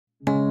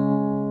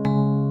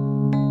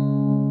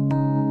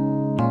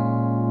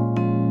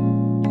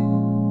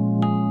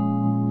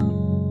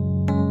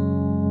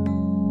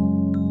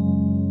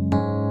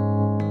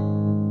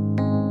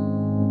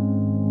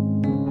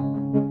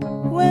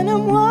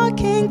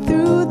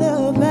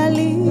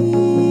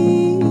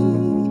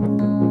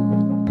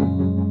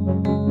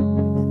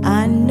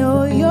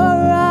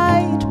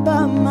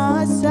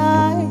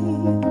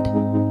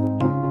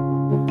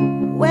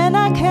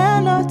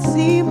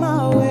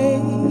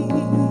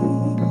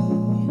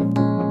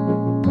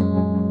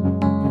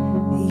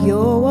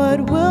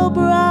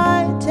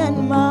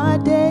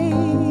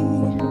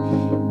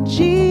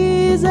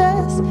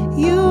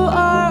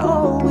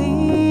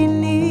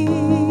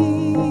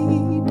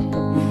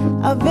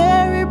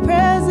very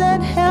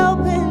present help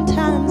in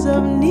times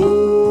of need.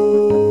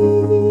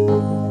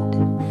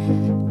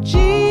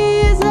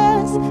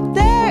 Jesus,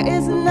 there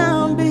is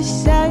none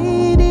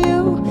beside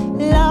you,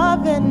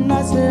 loving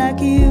us like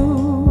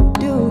you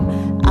do.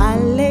 I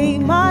lay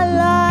my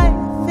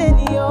life in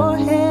your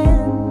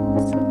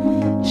hands.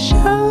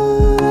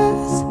 Show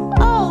us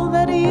all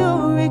that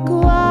you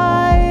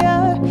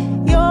require.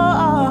 You're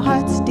our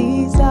heart's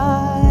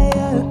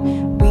desire.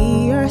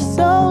 We are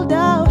sold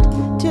out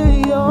to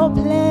your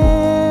plan.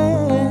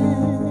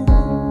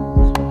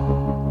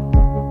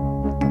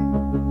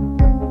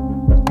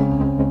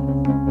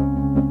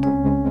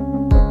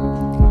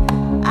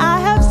 I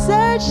have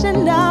searched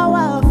and now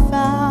I've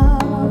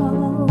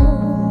found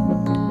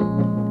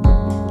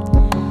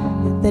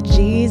that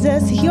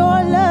Jesus,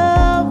 your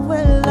love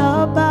will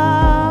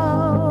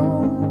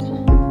abound.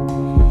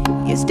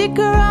 You stick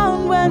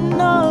around when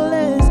all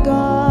is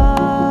gone.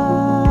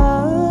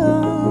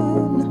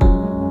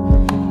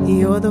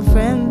 You're the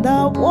friend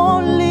that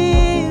won't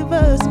leave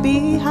us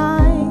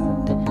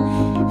behind.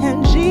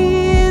 And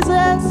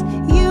Jesus,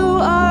 you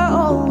are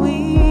all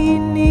we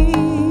need.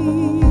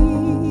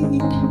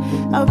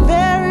 A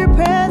very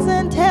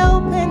present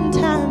help in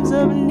times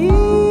of need.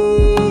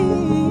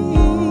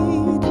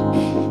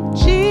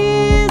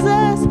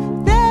 Jesus,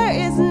 there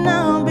is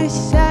none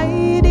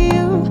beside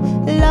you,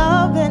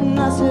 loving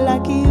us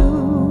like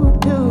you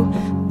do.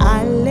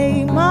 I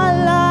lay my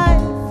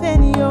life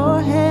in your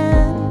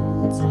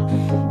hands.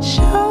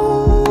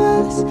 Show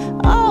us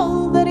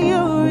all that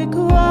you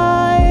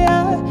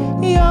require.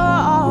 You're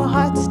our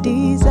heart's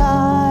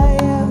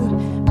desire.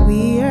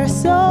 We are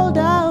sold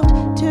out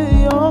to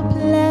your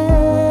plan.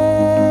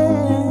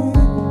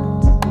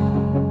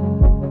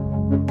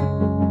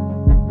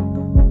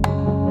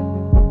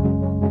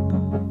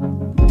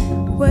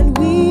 When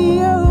we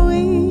are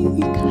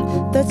weak,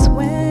 that's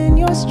when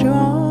you're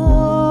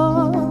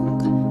strong.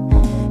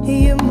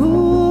 You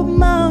move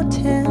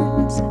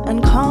mountains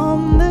and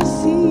calm the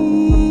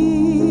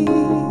seas.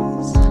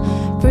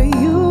 For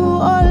you,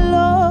 our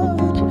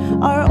Lord,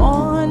 are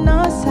on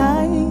our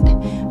side.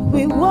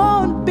 We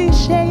won't be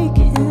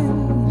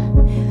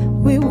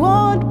shaken, we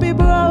won't be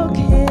broken.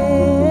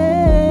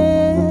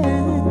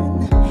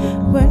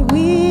 When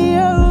we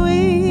are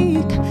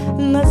weak,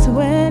 that's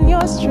when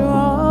you're strong.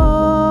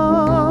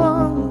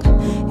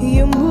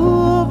 You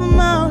move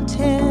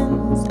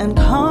mountains and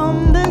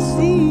calm the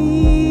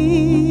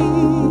seas.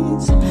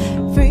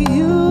 For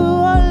you,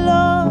 our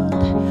Lord,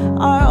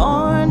 are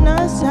on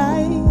our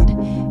side.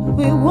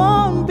 We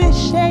won't be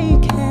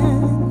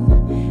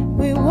shaken,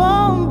 we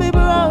won't be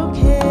broken.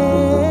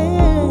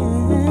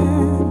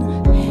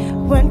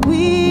 When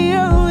we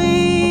are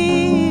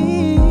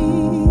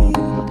weak,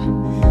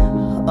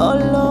 oh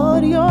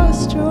Lord, you're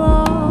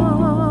strong.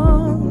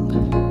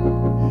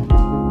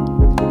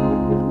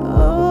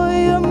 Oh,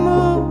 you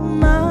move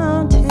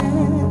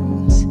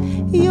mountains,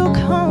 you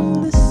calm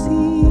the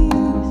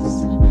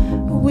seas.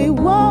 We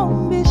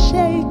won't be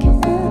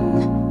shaken,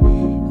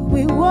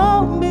 we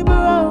won't be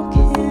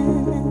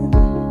broken.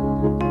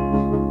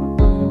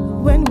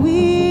 When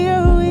we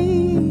are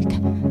weak,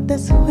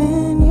 that's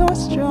when you're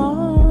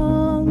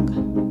strong.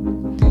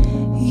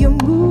 You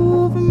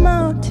move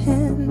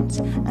mountains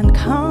and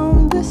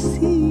calm the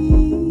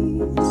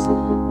seas.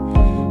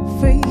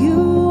 For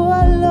you,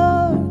 our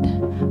Lord,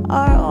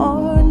 are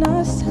on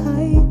our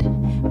side.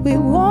 We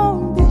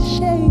won't be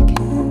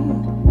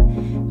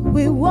shaken,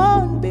 we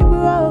won't